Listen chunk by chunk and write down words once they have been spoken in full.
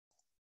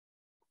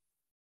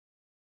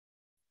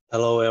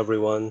Hello,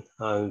 everyone.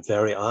 I'm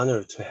very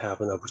honored to have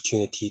an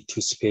opportunity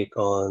to speak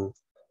on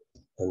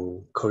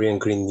Korean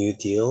Green New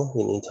Deal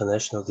in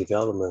international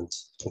development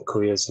and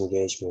Korea's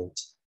engagement.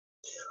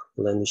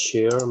 Let me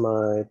share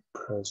my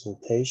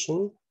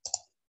presentation.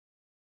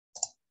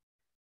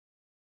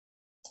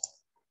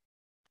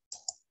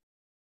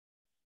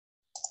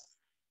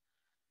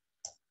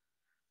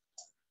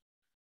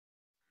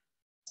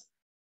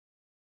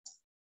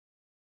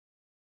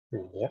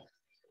 Yeah.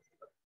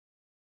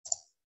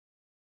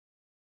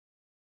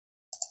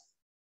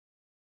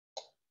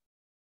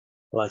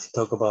 I'd like to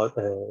talk about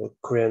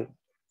Korean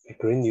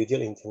Green New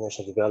Deal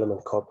International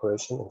Development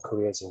Cooperation and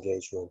Korea's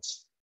engagement.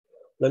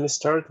 Let me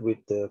start with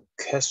the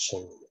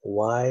question,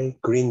 why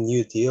Green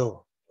New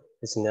Deal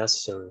is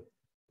necessary?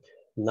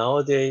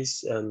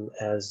 Nowadays,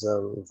 as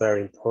a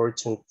very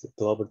important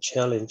global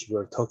challenge,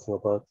 we're talking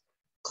about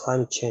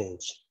climate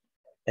change.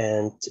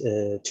 And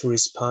to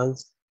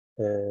respond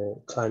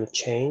climate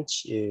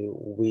change,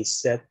 we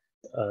set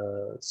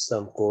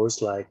some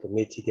goals like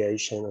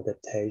mitigation,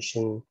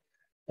 adaptation,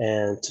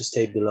 and to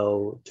stay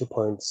below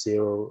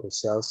 2.0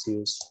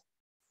 Celsius.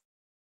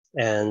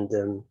 And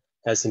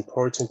as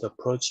important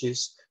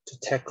approaches to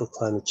tackle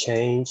climate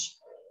change,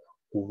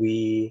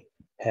 we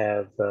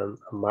have a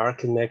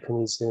market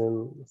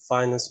mechanism,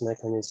 finance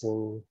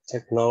mechanism,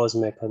 technology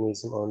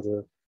mechanism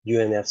under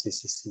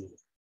UNFCCC.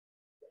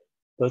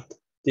 But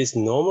this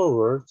normal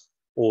word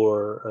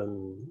or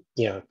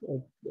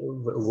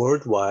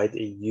worldwide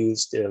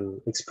used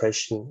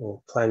expression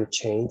of climate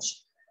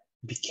change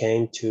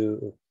became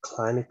to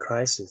climate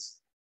crisis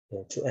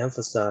to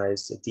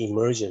emphasize the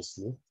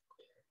emergency.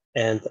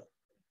 And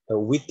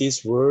with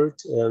this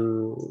word,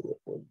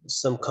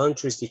 some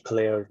countries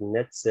declared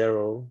net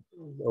zero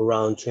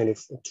around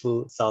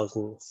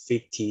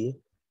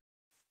 2050.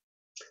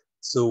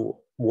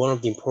 So one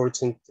of the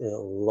important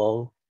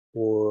long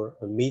or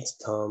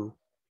mid-term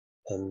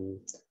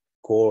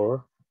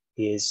goal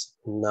is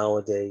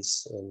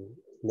nowadays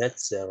net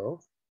zero.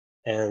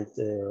 And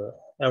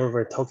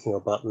we're talking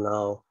about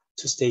now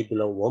to stay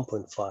below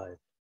 1.5.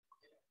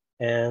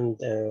 And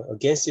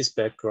against this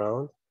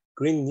background,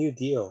 Green New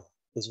Deal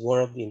is one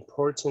of the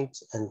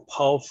important and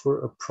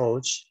powerful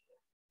approach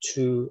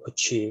to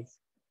achieve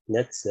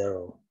net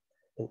zero.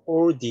 And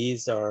all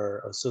these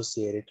are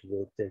associated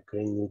with the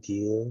Green New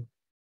Deal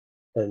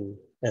and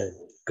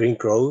green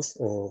growth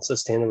and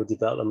sustainable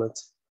development,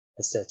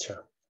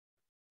 etc.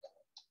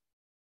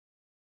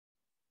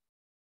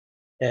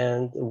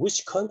 And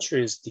which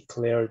countries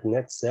declared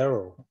net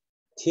zero?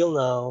 Till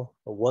now,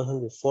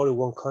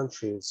 141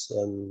 countries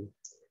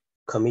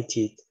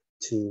committed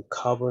to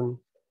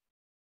carbon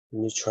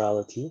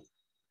neutrality,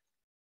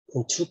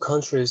 and 2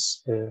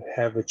 countries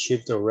have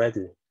achieved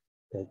already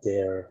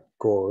their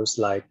goals,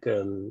 like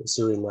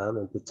Suriname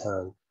and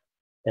Bhutan,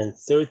 and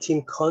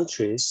 13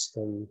 countries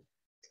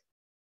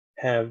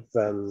have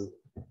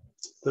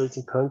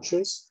 13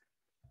 countries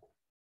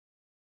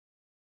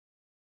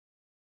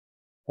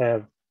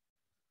have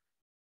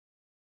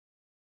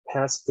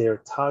passed their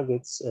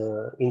targets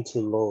into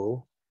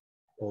law.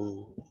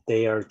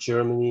 They are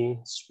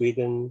Germany,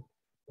 Sweden,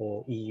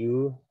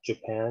 EU,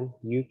 Japan,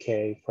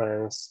 UK,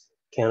 France,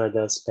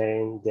 Canada,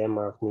 Spain,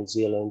 Denmark, New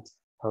Zealand,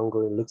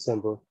 Hungary,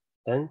 Luxembourg,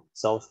 and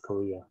South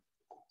Korea.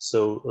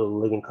 So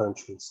living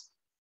countries.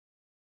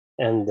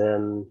 And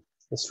the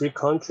 3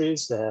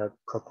 countries have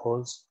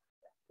proposed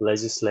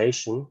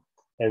legislation,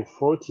 and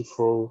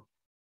 44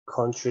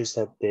 countries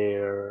have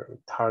their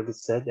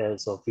targets set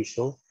as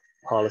official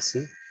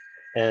policy,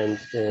 and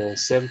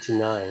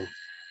 79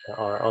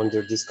 are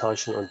under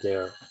discussion on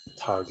their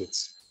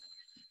targets.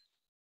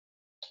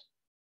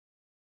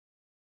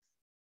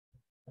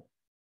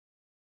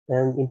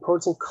 And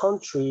important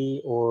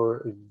country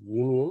or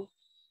union,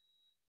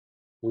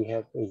 we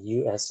have a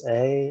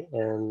USA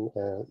and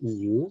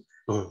EU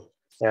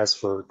as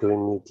for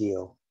Green New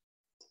Deal.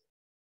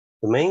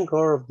 The main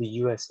goal of the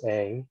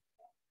USA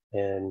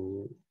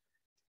and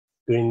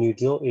Green New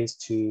Deal is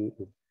to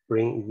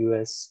bring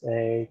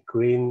USA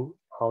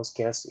greenhouse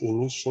gas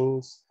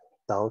emissions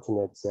down to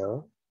net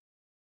zero,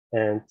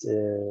 and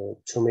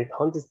to meet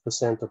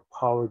 100% of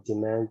power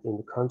demand in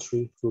the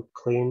country through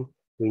clean,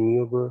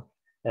 renewable,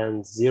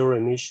 and zero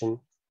emission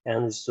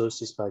energy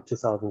sources by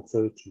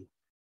 2030.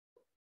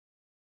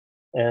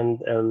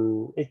 And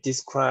it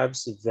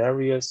describes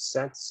various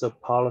sets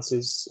of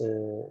policies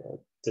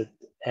that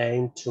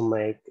aim to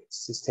make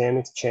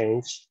systemic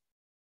change,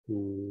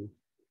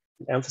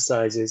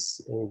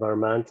 emphasizes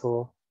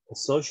environmental and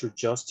social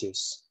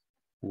justice,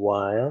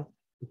 while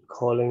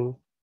calling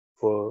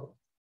for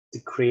the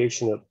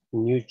creation of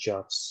new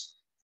jobs.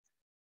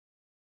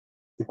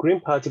 The Green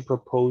Party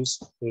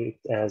proposed it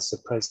as a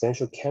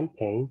presidential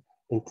campaign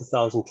in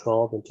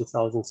 2012 and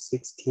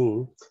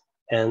 2016,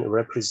 and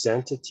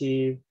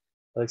Representative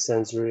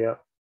Alexandria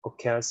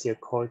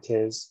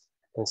Ocasio-Cortez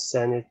and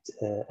Senate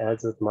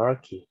Edward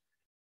Markey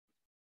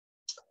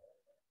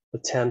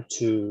attempt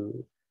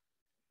to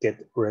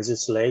get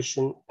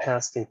legislation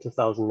passed in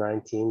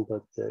 2019,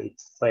 but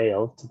it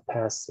failed to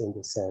pass in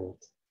the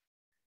Senate.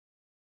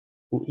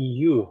 In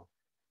EU,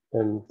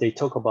 And they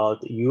talk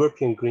about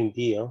European Green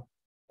Deal,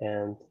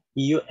 and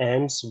EU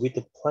aims with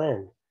the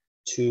plan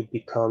to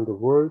become the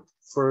world's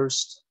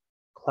first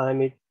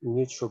climate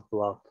neutral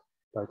bloc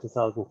by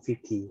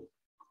 2050.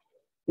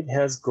 It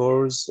has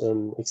goals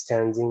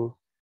extending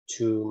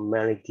to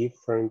many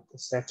different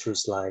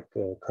sectors like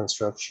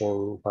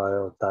construction,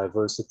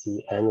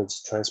 biodiversity, energy,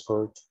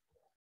 transport,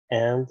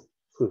 and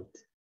food.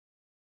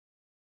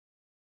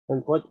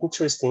 And what's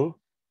interesting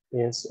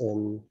is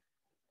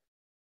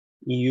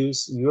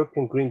EU's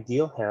European Green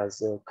Deal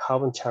has a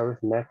carbon tariff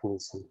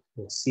mechanism,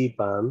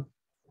 CBAM,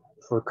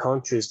 for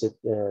countries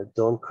that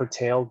don't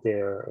curtail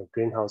their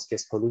greenhouse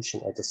gas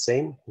pollution at the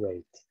same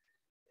rate.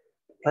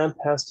 The plan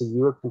passed the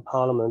European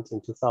Parliament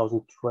in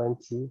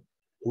 2020.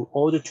 In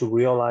order to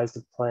realize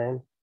the plan,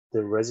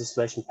 the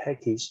legislation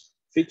package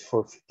Fit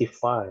for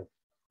 55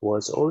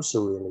 was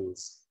also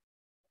released.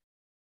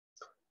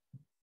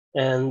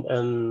 And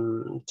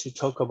to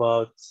talk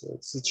about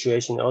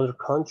situation in other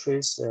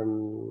countries,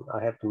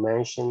 I have to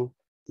mention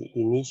the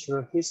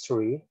initial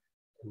history.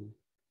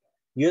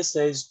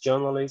 USA's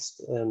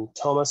journalist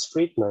Thomas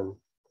Friedman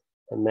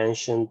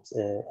mentioned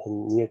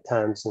in New York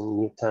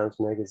Times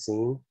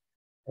magazine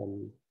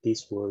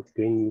this word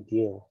Green New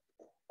Deal.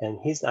 And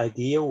his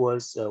idea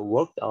was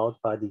worked out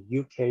by the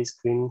UK's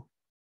Green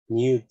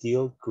New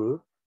Deal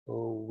group,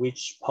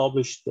 which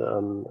published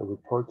a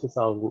report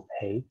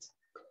 2008.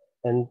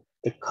 And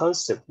the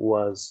concept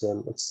was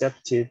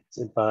accepted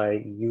by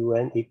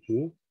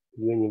UNEP,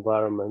 UN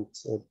Environment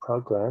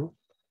Program.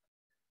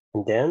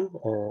 And then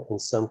in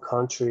some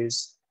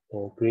countries,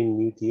 Green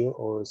New Deal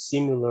or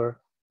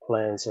similar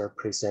plans are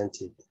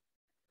presented.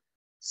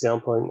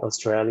 Example, in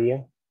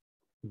Australia,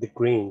 the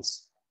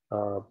Greens,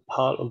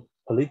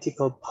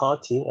 political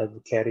party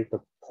advocated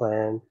the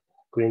plan,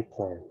 Green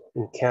Plan.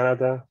 In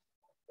Canada,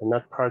 the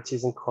not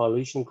partisan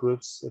coalition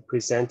groups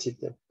presented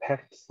the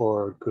Pact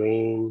for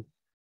Green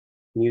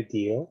New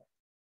Deal,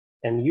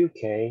 and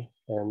UK,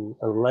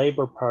 a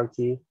Labour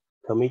Party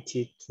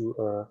committed to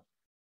a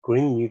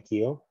Green New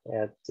Deal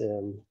at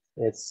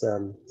its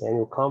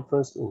annual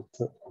conference in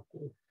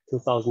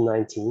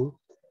 2019.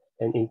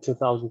 And in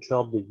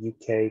 2012, the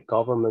UK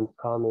government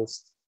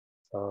promised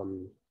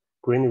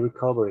green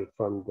recovery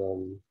from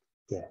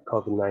the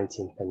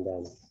COVID-19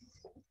 pandemic.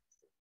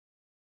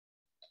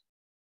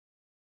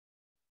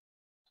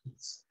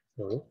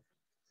 Sorry.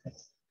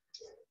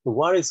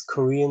 What is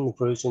Korean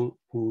version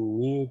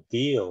New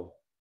Deal?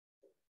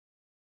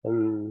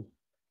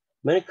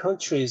 Many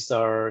countries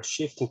are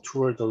shifting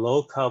toward a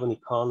low carbon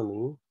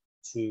economy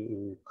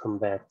to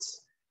combat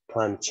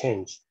climate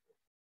change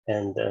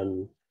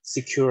and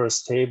secure a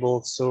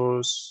stable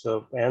source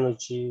of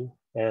energy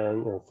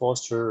and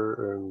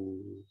foster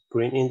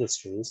green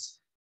industries.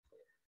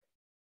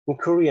 In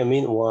Korea,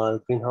 meanwhile,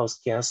 greenhouse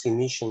gas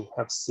emissions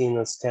have seen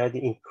a steady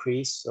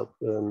increase of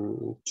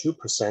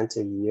 2%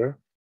 a year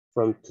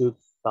from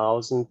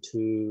 2000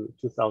 to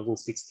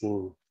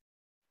 2016.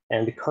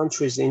 And the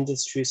country's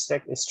industry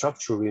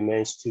structure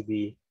remains to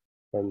be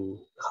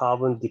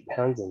carbon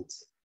dependent.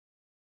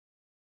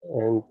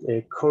 And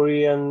the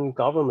Korean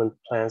government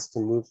plans to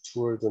move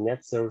toward a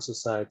net zero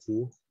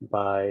society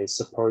by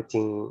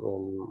supporting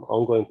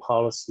ongoing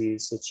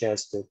policies such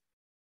as the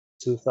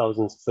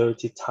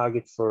 2030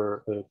 target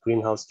for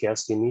greenhouse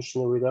gas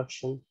emission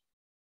reduction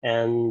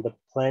and the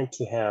plan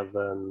to have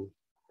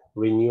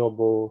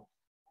renewable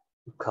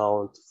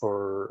account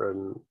for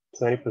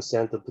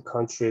 20% of the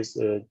country's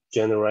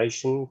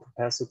generation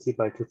capacity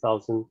by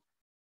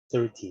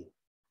 2030.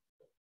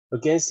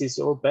 Against these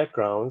all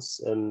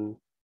backgrounds,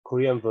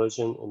 Korean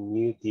version of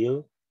New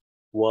Deal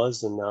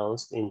was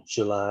announced in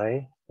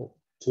July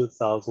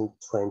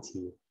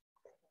 2020.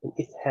 And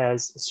it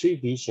has three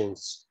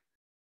visions: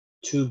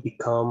 to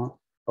become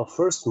a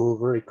first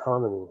mover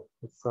economy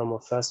from a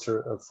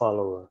faster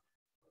follower,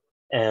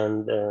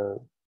 and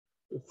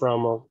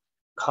from a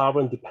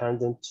carbon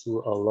dependent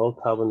to a low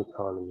carbon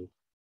economy,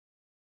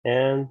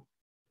 and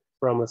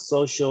from a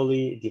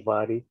socially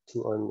divided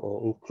to an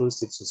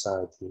inclusive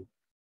society.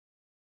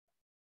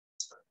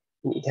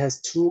 And it has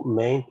two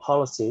main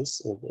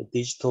policies: a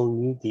digital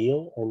New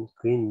Deal and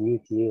Green New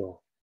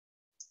Deal.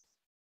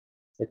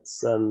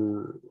 It's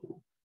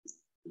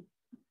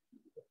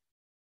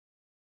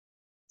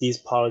these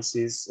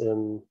policies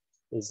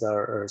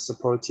are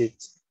supported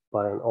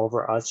by an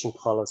overarching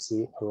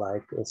policy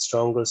like a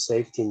stronger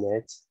safety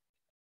net,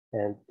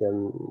 and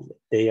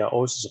they are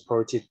also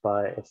supported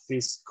by a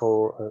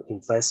fiscal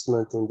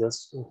investment in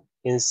this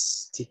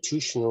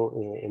institutional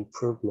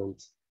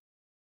improvement.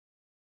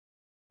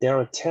 There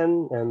are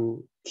 10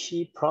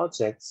 key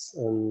projects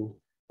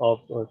of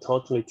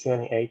totally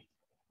 28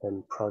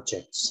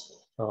 projects.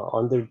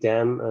 Under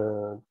them,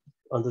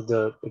 under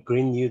the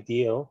Green New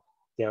Deal,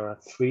 there are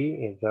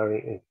three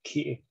very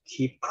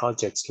key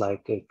projects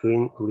like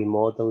green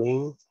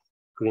remodeling,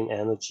 green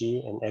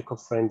energy, and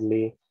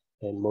eco-friendly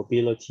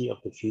mobility of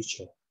the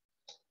future.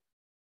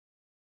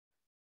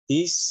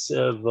 This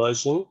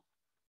version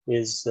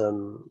is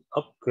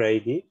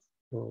upgraded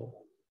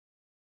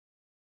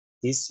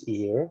this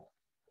year.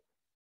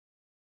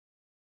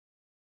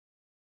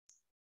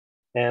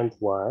 And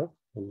why?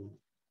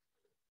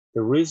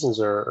 The reasons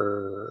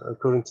are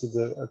according to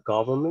the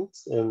government,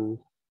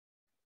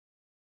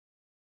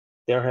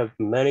 there have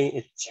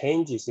many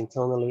changes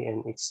internally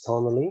and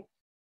externally,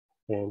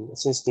 and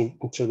since the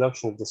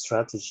introduction of the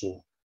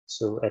strategy.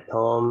 So at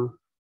home,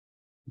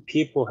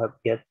 people have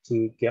yet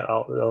to get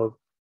out of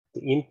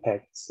the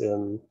impacts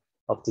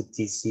of the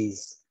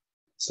disease.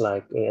 It's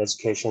like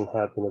education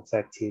have been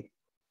affected,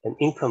 and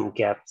income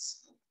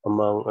gaps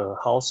among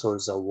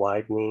households are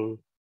widening,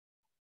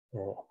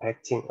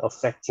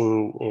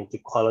 affecting the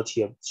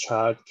quality of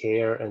child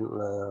care and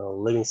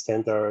living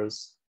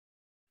standards,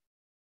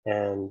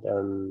 and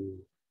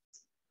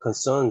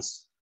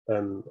concerns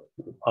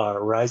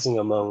are rising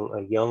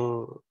among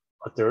young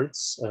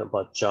adults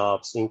about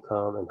jobs,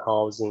 income, and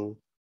housing.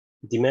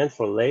 Demand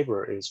for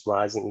labor is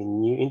rising in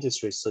new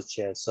industries such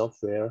as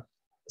software.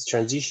 Its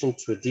transition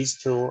to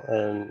digital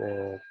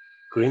and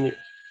green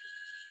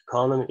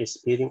economy is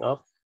speeding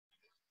up,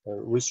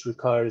 which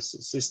requires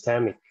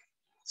systemic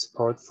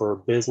support for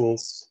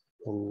business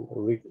and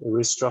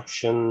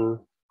restructuring,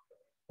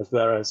 as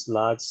well as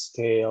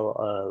large-scale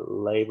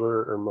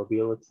labor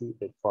mobility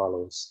that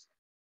follows.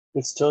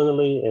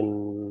 Externally,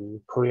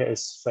 Korea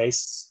is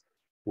faced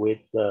with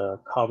the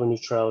carbon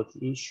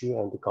neutrality issue,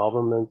 and the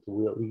government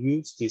will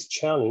use this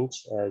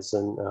challenge as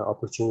an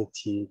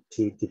opportunity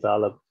to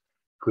develop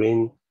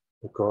green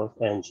growth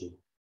engine.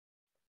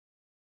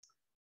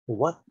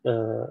 What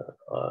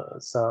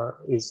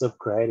is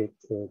upgraded?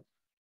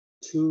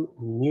 Two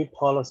new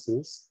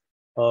policies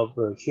of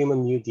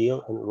Human New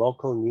Deal and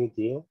Local New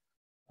Deal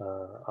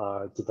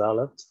are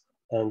developed,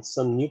 and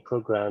some new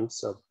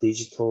programs of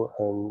digital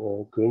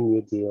and Green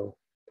New Deal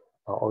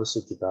are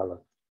also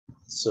developed.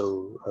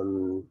 So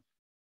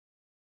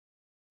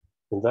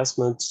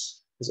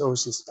investments is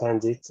also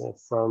expanded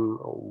from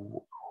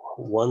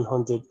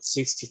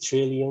 160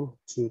 trillion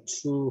to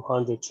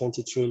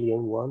 220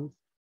 trillion won,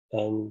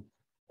 and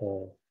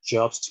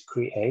jobs to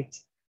create,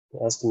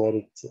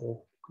 estimated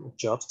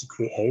jobs to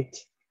create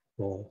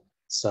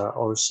are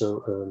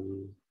also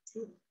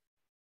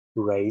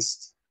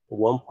raised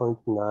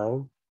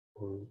 1.9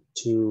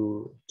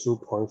 to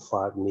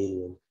 2.5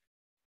 million.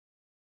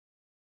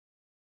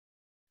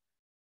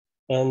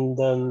 And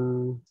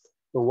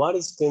what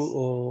is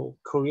the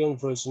Korean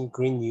version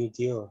Green New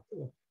Deal?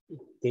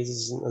 This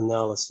is an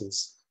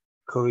analysis.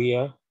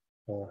 Korea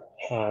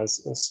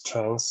has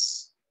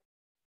strengths,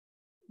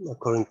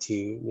 according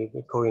to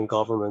the Korean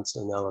government's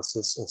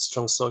analysis, and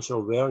strong social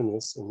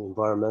awareness in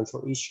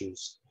environmental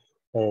issues,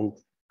 and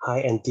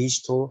high-end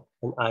digital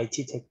and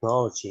IT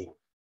technology.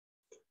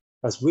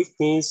 As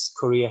weakness,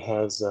 Korea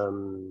has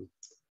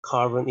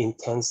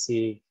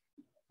carbon-intensive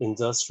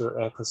industrial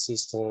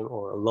ecosystem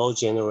or low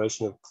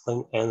generation of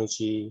clean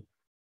energy,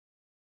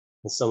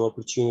 and some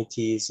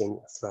opportunities and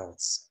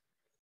threats.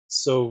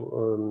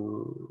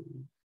 So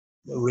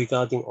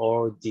regarding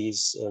all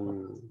these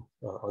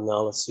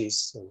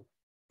analyses,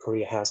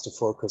 Korea has to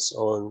focus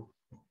on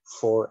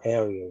 4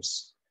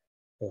 areas.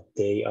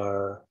 They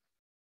are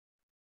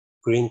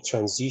green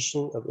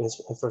transition of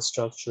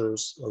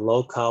infrastructures,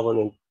 low carbon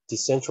and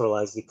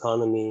decentralized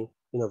economy,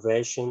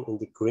 innovation in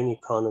the green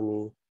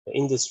economy,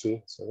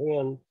 industry,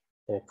 and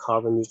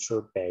carbon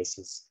neutral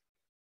basis.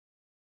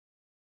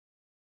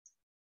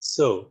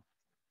 So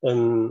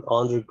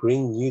under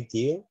Green New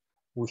Deal,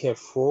 we have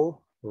 4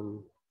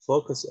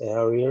 focus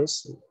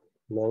areas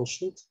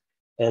mentioned,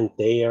 and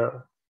they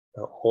are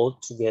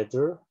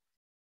altogether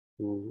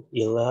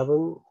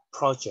 11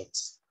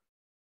 projects.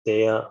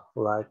 They are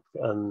like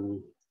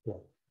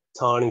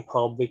turning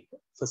public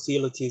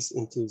facilities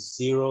into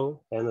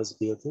zero energy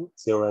building,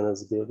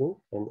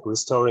 and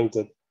restoring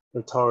the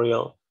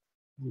territorial,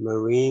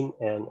 marine,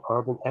 and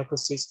urban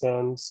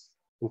ecosystems,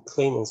 and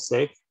clean and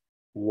safe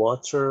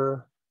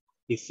water,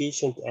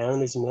 efficient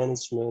energy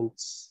management,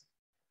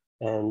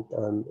 and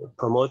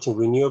promoting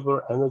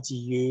renewable energy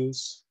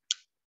use,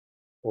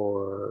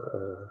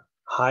 or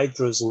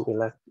hydrogen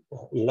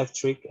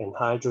electric and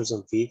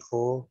hydrogen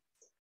vehicle,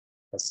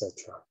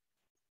 etc.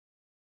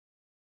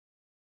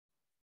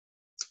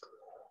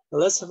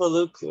 Let's have a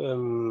look,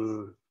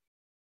 a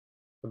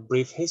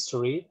brief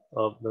history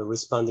of the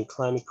responding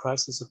climate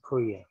crisis of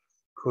Korea.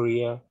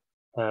 Korea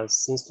has,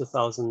 since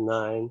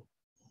 2009,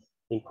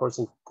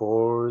 important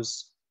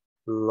goals,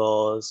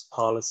 laws,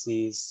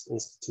 policies,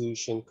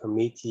 institution,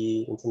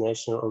 committee,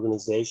 international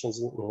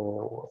organizations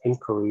in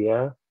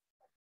Korea,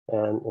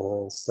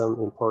 and some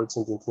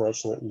important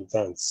international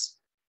events.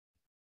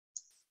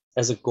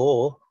 As a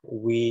goal,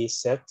 we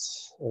set,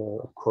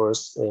 of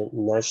course,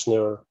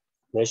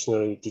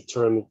 nationally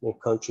determined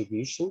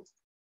contribution,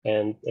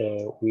 and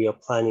we are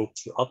planning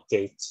to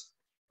update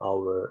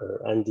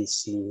our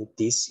NDC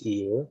this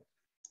year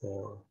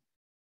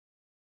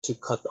to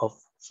cut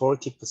off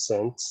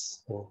 40%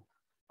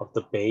 of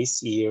the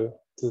base year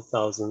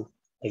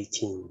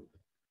 2018.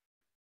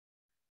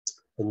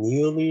 The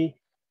newly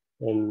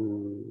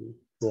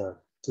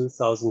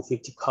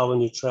 2050 carbon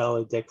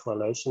neutrality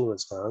declaration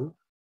was done.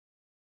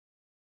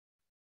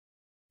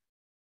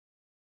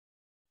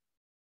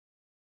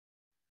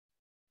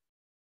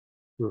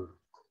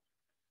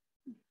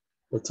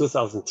 The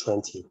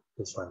 2020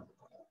 is right.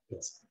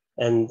 Yes,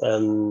 and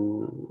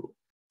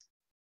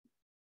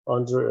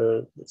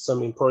under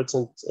some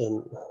important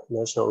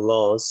national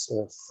laws,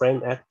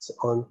 Frame Act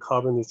on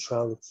Carbon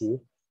Neutrality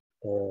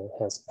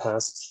has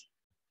passed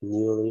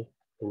newly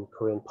in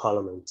Korean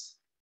Parliament.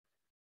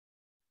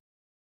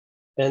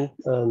 And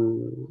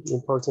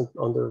important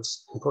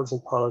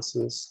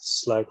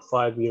policies like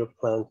 5-year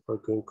plan for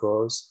green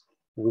growth,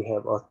 we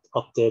have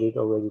updated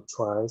already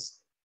twice,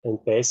 and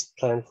base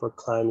plan for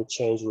climate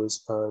change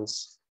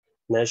response,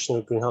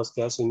 national greenhouse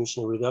gas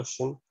emission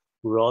reduction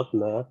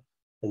roadmap,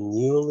 and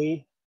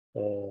newly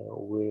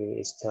we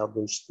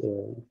established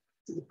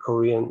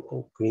Korean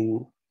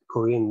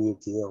New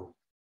Deal.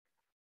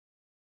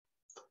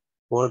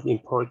 One of the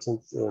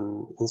important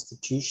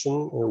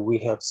institution we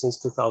have since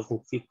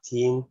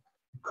 2015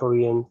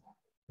 Korean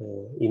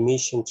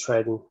emission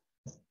trading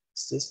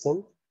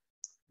system,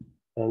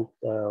 and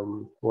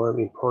one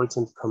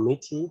important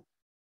committee.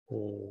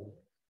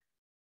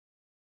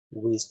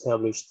 We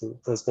established the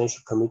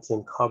Presidential Committee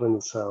on Carbon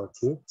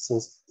Neutrality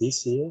since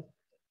this year.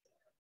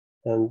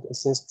 And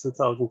since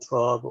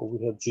 2012,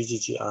 we have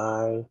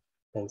GGGI,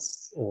 and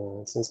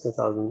since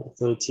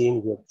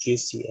 2013, we have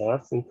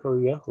GCF in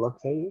Korea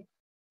located.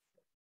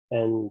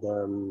 And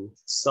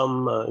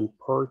some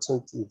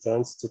important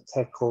events to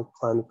tackle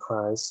climate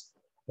crisis.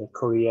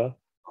 Korea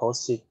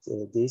hosted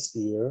this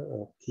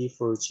year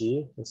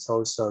P4G, the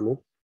Seoul Summit,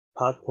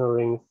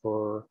 Partnering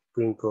for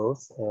Green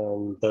Growth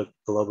and the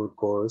Global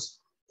Goals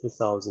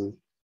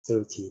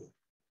 2030,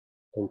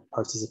 and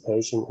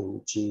participation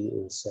in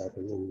G7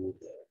 in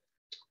UK.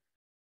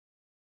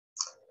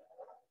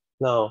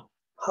 Now,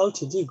 how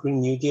to do Green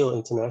New Deal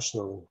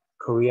internationally?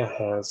 Korea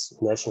has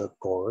national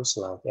goals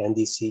like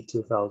NDC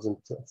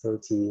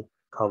 2030,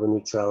 carbon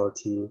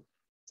neutrality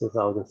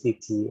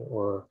 2050,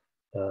 or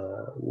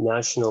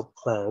national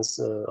plans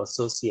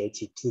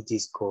associated to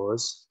these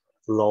goals,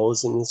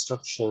 laws and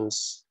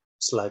instructions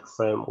like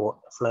Frame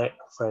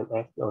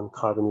Act on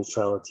Carbon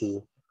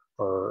Neutrality,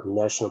 or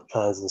national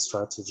plans and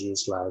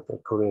strategies like a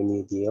Korean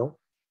New Deal,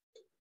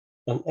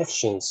 and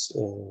actions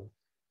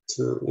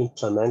to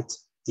implement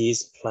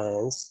these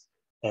plans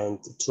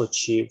and to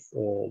achieve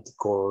the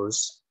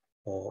goals.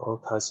 All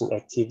kinds of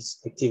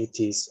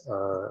activities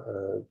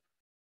are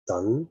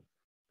done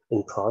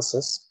in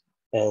process,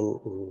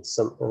 and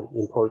some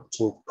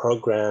important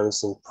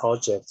programs and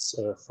projects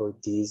for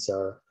these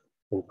are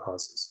in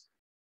process.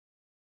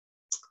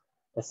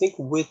 I think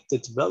with the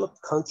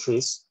developed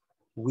countries,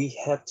 we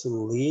have to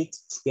lead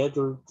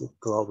together the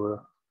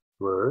global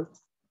world,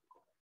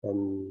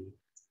 and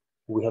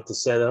we have to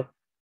set up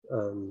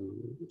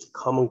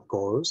common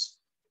goals,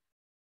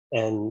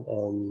 and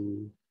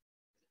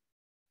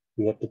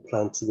we have to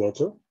plan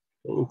together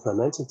and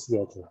implement it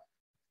together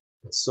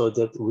so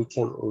that we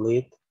can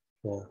lead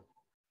the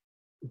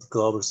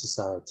global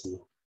society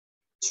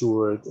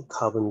toward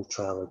carbon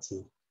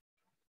neutrality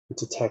and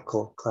to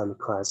tackle climate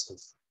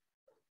crisis.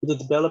 With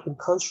the developing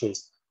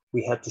countries,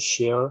 we have to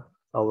share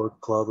our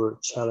global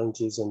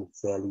challenges and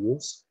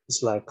values,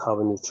 it's like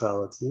carbon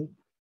neutrality,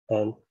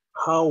 and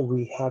how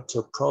we have to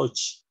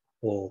approach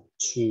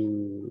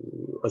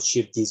to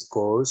achieve these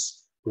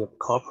goals. We have to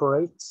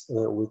cooperate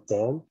with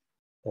them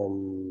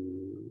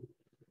and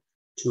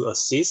to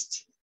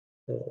assist,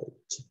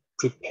 to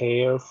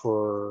prepare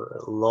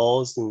for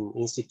laws and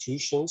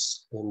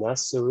institutions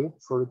necessary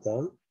for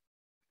them.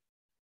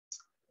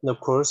 And of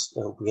course,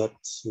 we have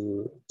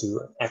to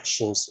do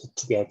actions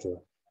together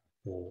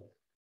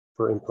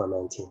for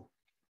implementing.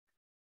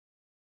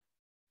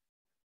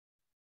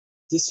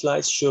 This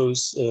slide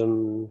shows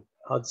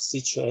how the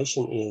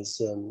situation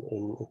is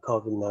in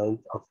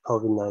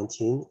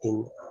COVID-19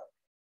 in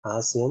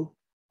ASEAN.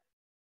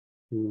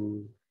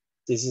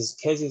 This is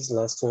cases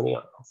last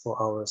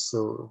 24 hours,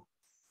 so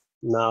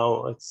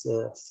now it's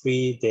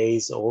 3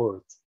 days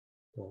old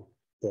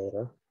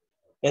data.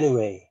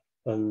 Anyway,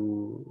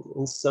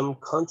 in some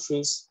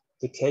countries,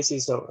 the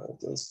cases are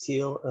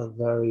still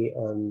very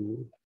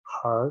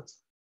hard,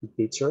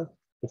 bitter.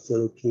 The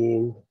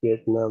Philippines,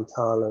 Vietnam,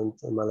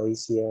 Thailand,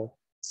 Malaysia,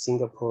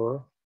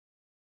 Singapore,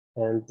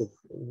 and the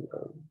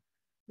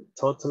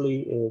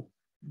totally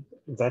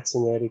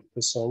vaccinated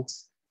percent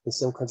in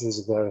some countries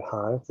is very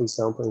high. For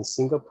example, in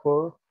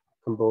Singapore,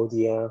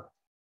 Cambodia,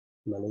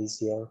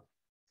 Malaysia,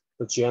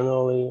 but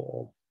generally,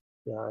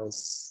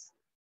 it's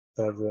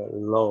very, very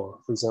low.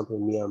 For example,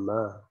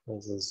 Myanmar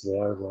is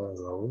very, very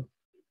low.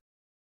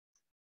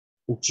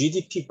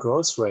 GDP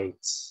growth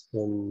rates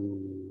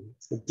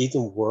it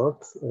didn't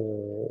work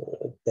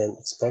than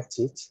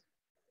expected.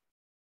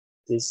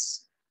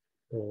 This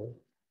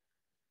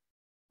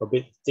a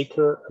bit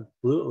thicker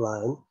blue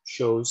line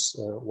shows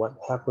what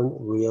happened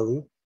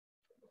really.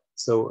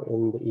 So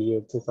in the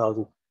year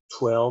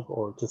 2012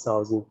 or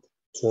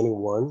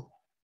 2021,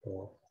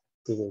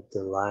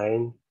 the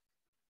line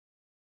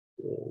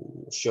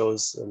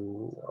shows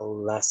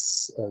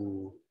less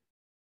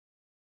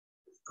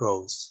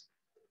growth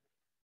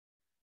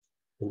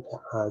in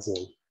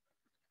ASEAN.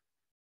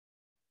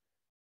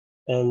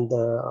 And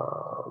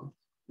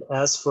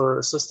As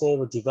for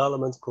Sustainable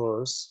Development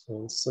Goals,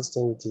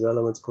 Sustainable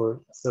Development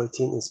Goal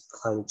 13 is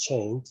climate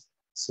change.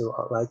 So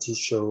I'd like to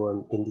show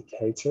an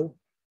indicator,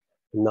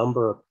 the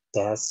number of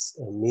deaths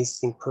and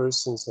missing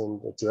persons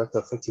and direct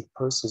affected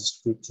persons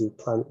due to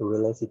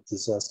climate-related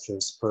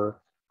disasters per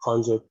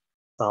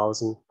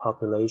 100,000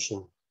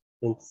 population.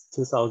 In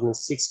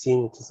 2016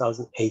 and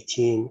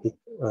 2018, it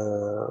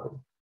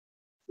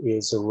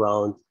is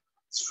around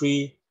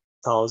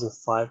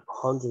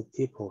 3,500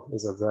 people.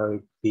 Is a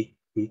very big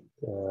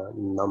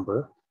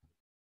number.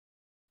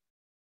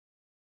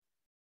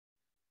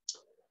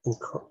 And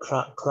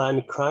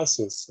climate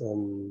crisis,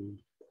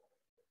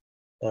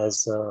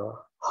 as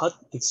hot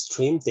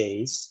extreme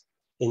days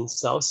in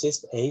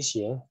Southeast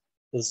Asia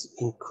is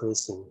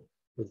increasing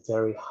with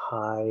very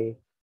high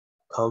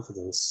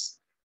confidence,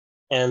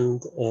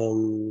 and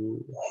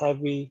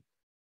heavy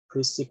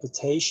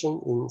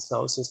precipitation in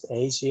Southeast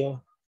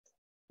Asia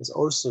is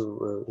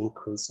also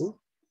increasing,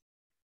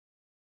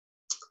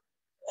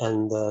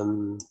 and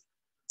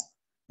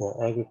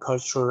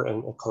agriculture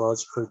and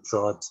ecological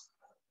drought,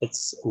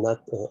 it's not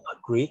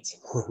agreed,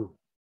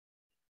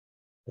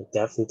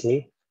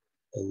 definitely.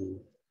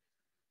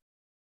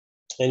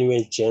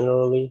 Anyway,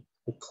 generally,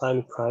 the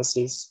climate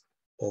crisis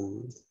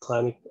and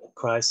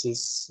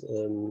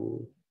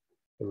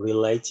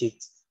related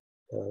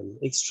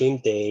extreme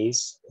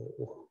days,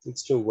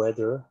 extreme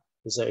weather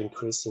is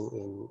increasing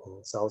in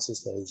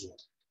Southeast Asia.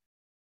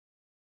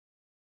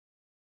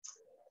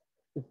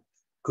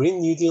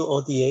 Green New Deal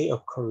ODA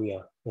of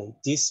Korea. And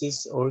this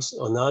is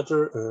also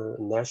another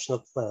national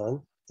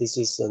plan. This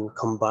is a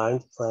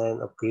combined plan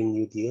of Green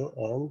New Deal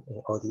and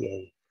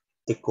ODA.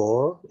 The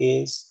goal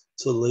is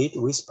to lead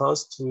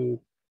response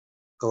to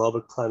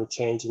global climate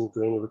change and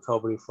green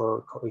recovery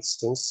for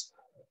coexistence.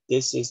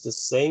 This is the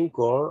same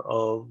goal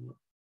of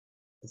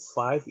the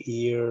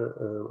 5-year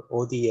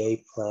ODA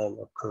plan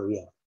of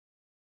Korea.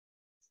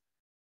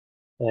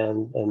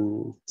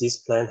 And this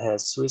plan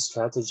has 3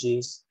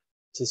 strategies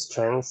to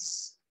strengthen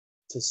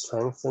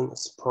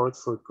support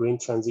for green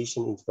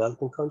transition in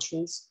developing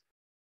countries,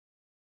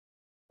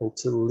 and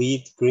to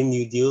lead Green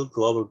New Deal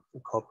global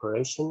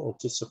cooperation, and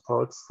to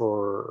support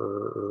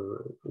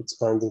for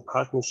expanding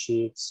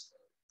partnerships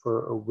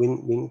for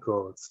win-win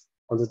growth.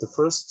 Under the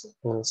first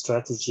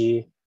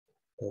strategy,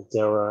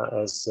 there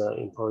are as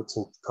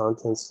important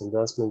contents,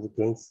 investment in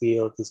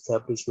greenfield,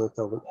 establishment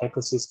of an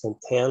ecosystem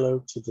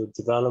tailored to the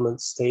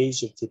development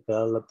stage of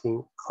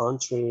developing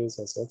countries,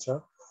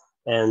 etc.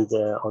 And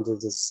under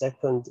the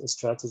second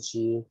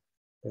strategy,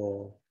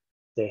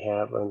 they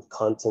have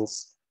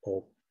contents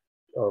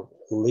of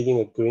leading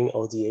a green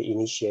ODA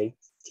initiative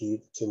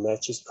to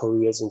match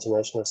Korea's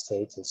international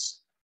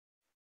status.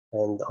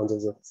 And under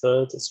the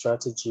third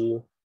strategy,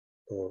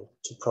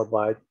 to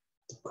provide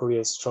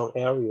Korea's strong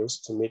areas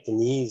to meet the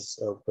needs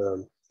of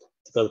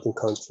developing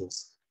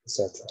countries,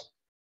 etc.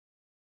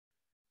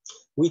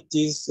 With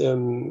this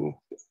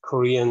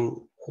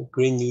Korean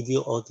Green New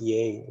Deal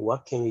ODA,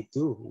 what can we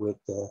do with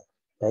the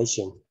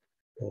nation?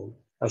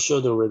 I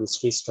showed already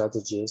 3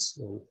 strategies.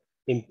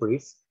 In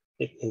brief,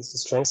 it is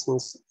strengthening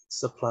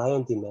supply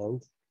and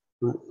demand,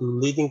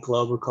 leading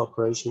global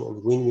cooperation,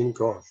 and win-win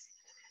growth.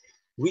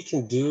 We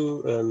can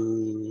do,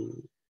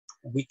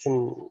 we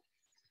can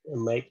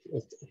make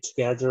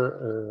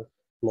together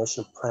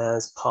national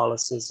plans,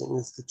 policies, and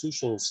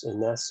institutions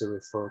necessary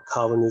for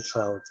carbon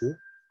neutrality.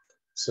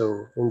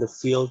 So in the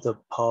field of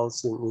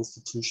policy and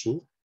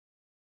institution,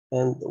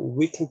 and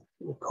we can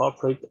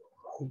cooperate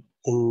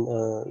in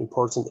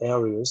important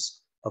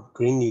areas of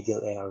Green New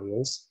Deal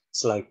areas.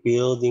 It's like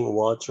building,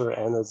 water,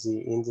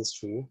 energy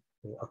industry,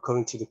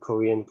 according to the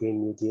Korean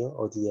Green New Deal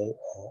ODA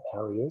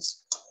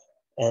areas,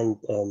 and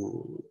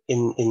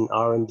in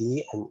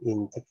R&D and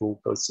in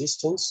technical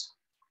assistance.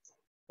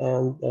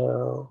 And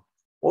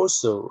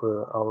also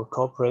our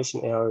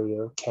cooperation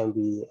area can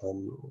be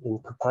in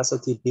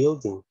capacity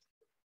building,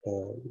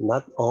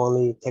 not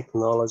only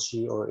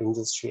technology or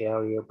industry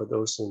area, but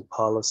also in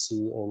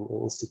policy and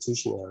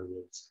institution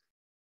areas.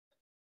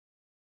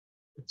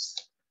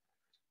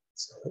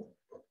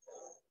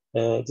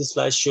 This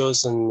slide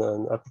shows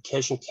an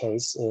application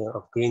case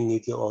of Green New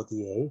Deal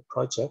ODA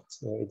project.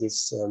 It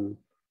is in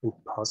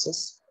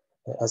process.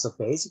 As a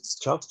basic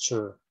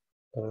structure,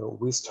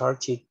 we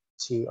started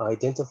to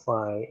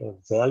identify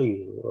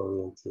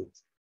value-oriented,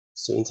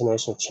 so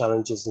international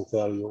challenges and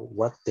value,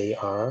 what they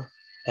are,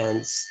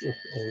 and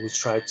we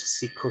try to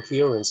seek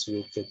coherence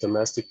with the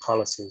domestic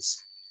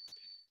policies.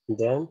 And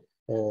then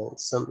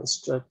some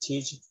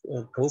strategic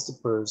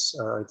principles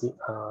are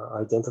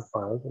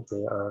identified.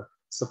 They are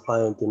supply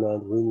and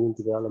demand, win-win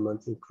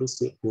development,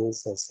 inclusive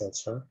needs,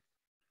 etc.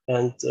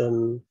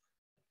 And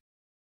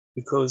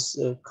because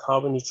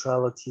carbon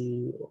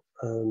neutrality,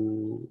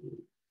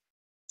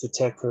 to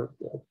tackle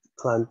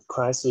climate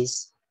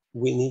crisis,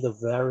 we need a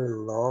very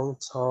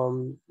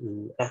long-term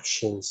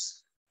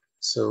actions.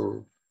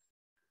 So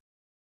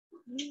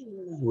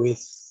we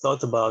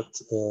thought about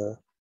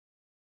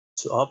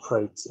to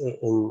operate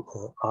in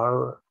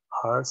our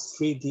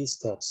 3D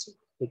steps.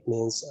 It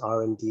means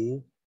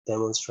R&D,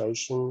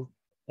 demonstration,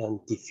 and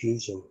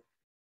diffusion.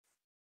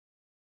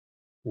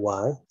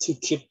 Why? To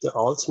keep the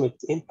ultimate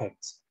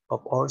impact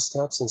of all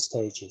steps and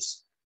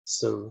stages.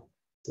 So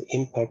the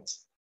impact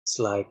is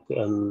like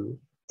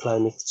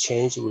climate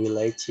change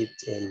related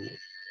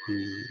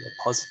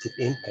positive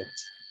impact.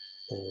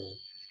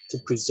 To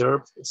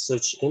preserve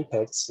such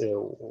impacts,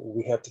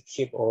 we have to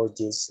keep all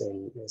these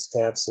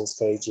steps and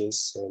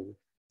stages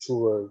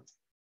toward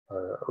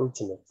our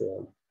ultimate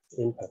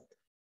impact.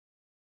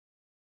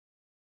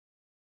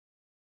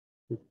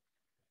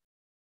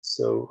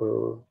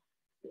 So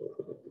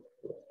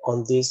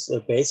on this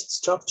basic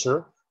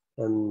structure,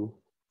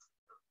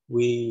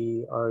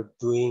 we are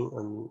doing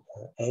an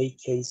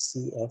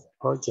AKCF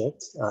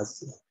project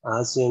as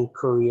ASEAN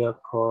Korea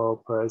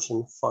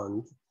Cooperation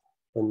Fund,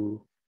 and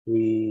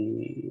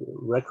we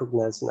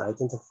recognize and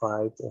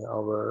identified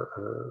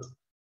our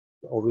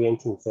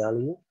orienting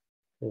value.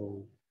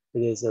 It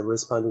is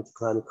responding to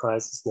climate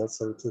crisis, net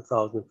zero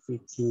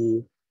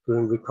 2050,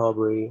 green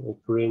recovery, a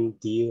Green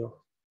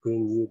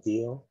New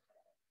Deal,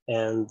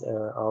 and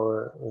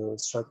our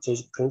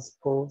strategic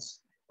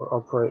principles for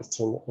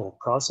operation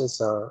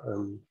process are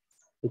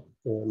it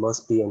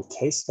must be a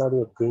case study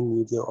of Green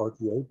New Deal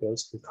ODA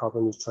based on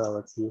carbon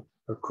neutrality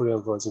or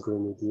Korean version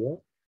Green New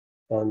Deal.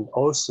 And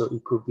also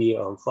it could be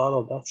a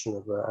follow-up action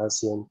of the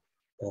ASEAN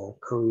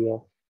Korea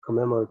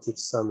Commemorative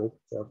Summit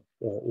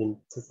in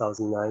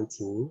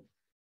 2019,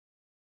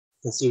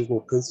 considering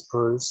the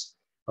principles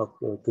of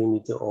Green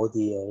New Deal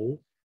ODA.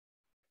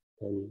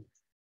 And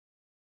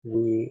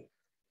we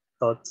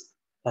thought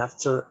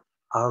after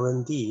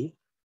R&D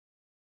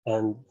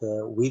and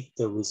with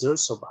the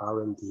results of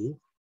R&D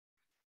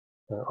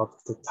of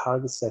the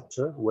target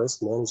sector,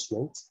 waste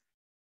management,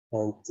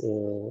 and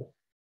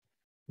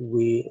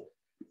we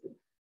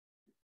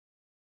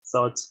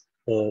thought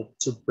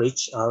to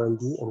bridge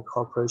R&D and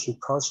cooperation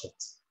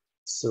projects.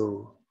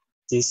 So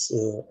this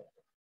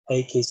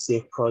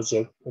AKCF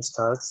project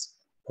starts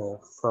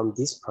from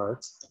this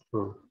part,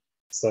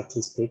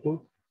 exactly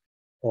speaking,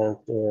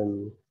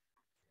 and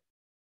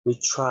we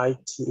try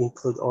to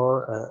include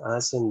all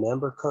ASEAN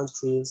member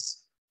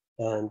countries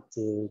and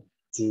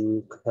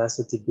do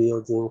capacity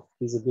building,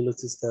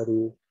 feasibility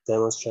study,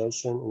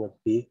 demonstration in a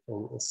big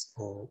and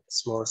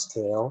small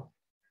scale.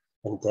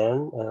 And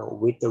then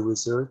with the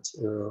result,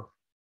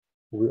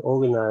 we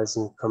organize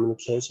a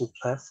communication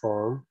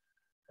platform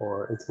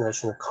or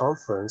international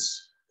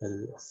conference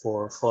and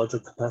for further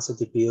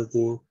capacity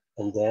building,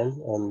 and then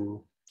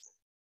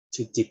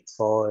to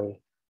deploy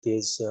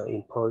these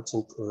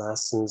important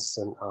lessons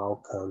and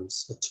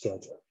outcomes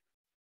together.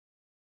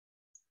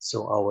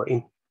 So our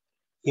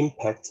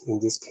impact in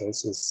this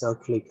case is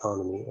circular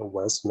economy and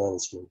waste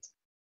management.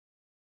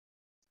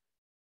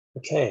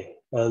 Okay,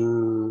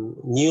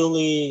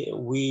 newly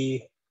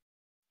we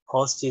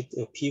hosted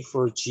a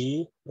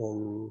P4G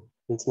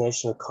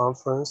international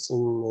conference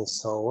in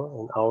Seoul,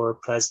 and our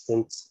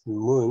President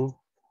Moon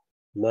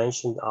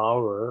mentioned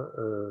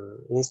our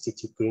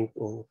Institute Green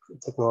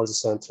Technology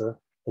Center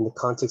in the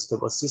context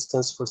of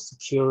assistance for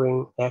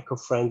securing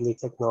eco-friendly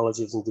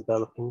technologies in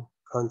developing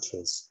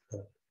countries.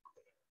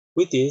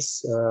 With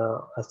this, I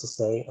have to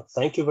say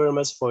thank you very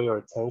much for your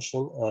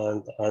attention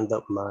and end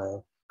up my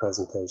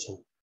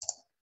presentation.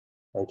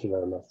 Thank you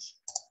very much.